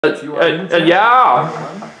Yeah.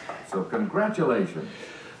 So congratulations.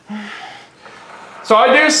 So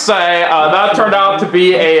I do say that turned out to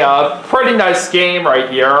be a pretty nice game right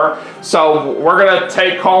here. So we're gonna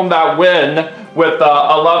take home that win with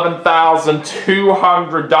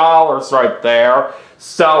 $11,200 right there.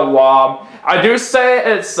 So I do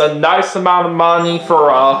say it's a nice amount of money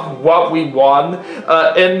for what we won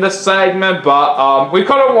in this segment, but we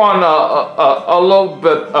could have won a little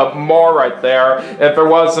bit more right there if it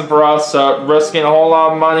wasn't for us risking a whole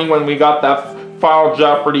lot of money when we got that final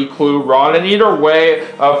Jeopardy clue wrong. And either way,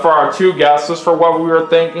 for our two guesses for what we were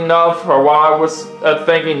thinking of, or what I was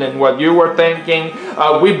thinking and what you were thinking,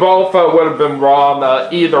 we both would have been wrong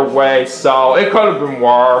either way, so it could have been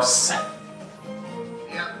worse.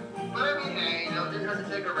 Yeah, but I mean, hey, didn't have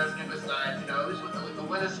to take a risk, and besides, the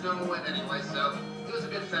win is still a win anyway, so it was a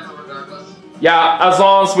good segment regardless. Yeah, as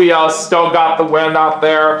long as we still got the win out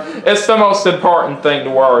there, it's the most important thing to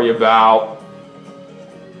worry about.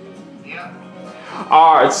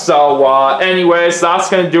 Alright, so anyways, that's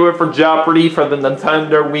going to do it for Jeopardy for the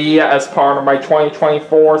Nintendo Wii as part of my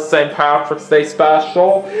 2024 St. Patrick's Day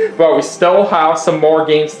special. But we still have some more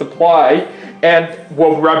games to play, and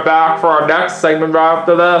we'll be right back for our next segment right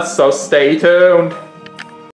after this, so stay tuned.